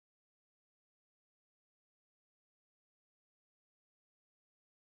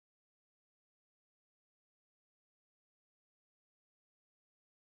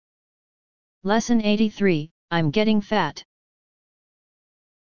Lesson 83, I'm getting fat.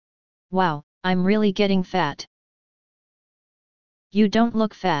 Wow, I'm really getting fat. You don't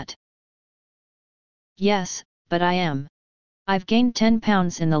look fat. Yes, but I am. I've gained 10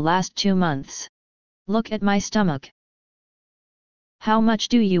 pounds in the last 2 months. Look at my stomach. How much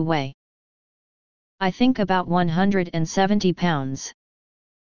do you weigh? I think about 170 pounds.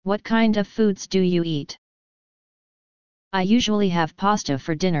 What kind of foods do you eat? I usually have pasta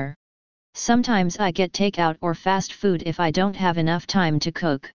for dinner. Sometimes I get takeout or fast food if I don't have enough time to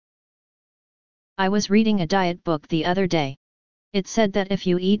cook. I was reading a diet book the other day. It said that if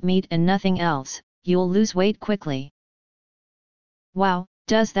you eat meat and nothing else, you'll lose weight quickly. Wow,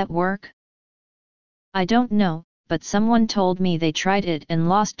 does that work? I don't know, but someone told me they tried it and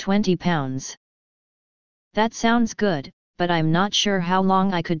lost 20 pounds. That sounds good, but I'm not sure how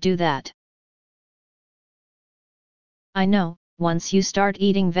long I could do that. I know, once you start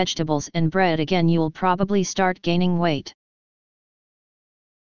eating vegetables and bread again you'll probably start gaining weight.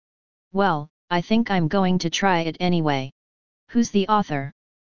 Well, I think I'm going to try it anyway. Who's the author?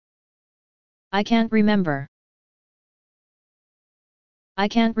 I can't remember.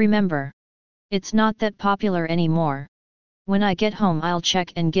 It's not that popular anymore. When I get home I'll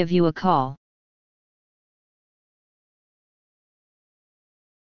check and give you a call.